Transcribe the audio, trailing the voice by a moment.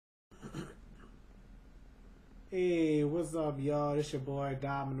Hey, what's up, y'all? It's your boy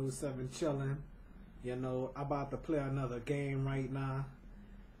Dominoes 7 chilling. You know, I'm about to play another game right now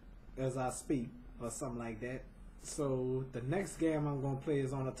as I speak, or something like that. So, the next game I'm going to play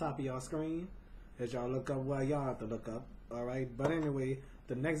is on the top of y'all screen. As y'all look up, well, y'all have to look up, alright? But anyway,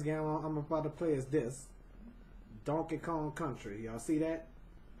 the next game I'm about to play is this. Donkey Kong Country. Y'all see that?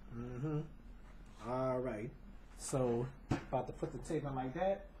 Alright. So, about to put the tape in like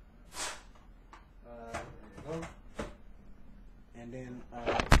that. There we go. And then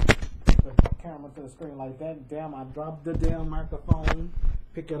put the camera to the screen like that. Damn, I dropped the damn microphone.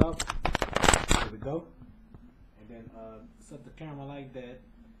 Pick it up. There we go. And then set the camera like that.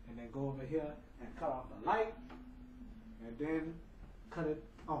 And then go over here and cut off the light. And then cut it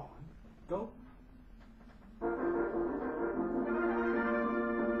on. Go.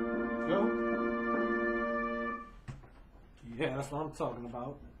 Go. Yeah, that's what I'm talking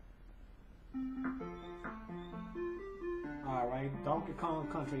about. Alright, Donkey Kong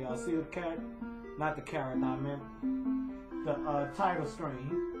Country. Y'all see the cat? Not the character, I meant the title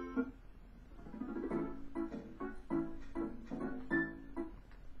screen.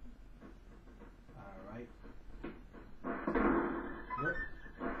 Alright. Yep.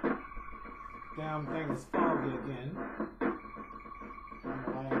 Damn thing is foggy again. I don't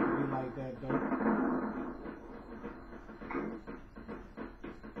know why it have to be like that though.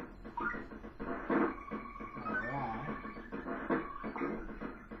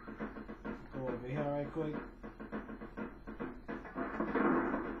 Quick.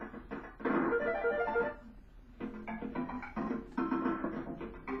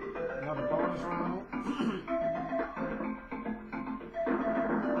 Another bonus round.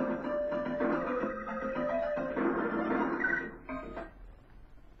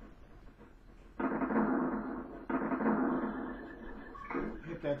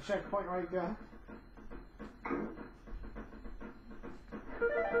 Hit that checkpoint right there.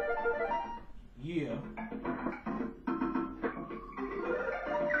 Yeah.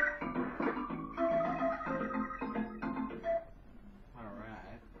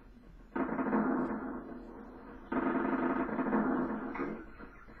 Alright.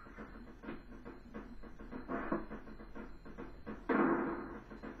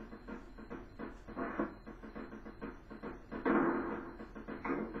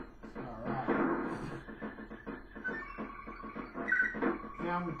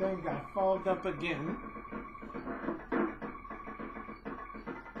 Damn, the thing got fogged up again.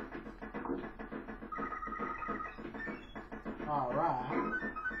 Alright.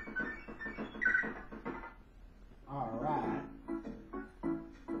 Alright.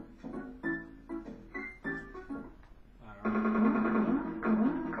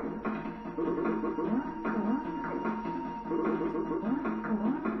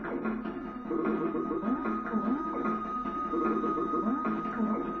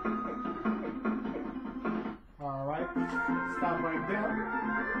 Alright, stop right there.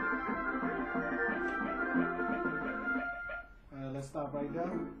 Let's stop right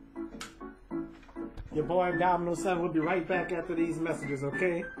there. Your boy Dominoes 7 will be right back after these messages,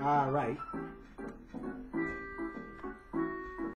 okay? Alright.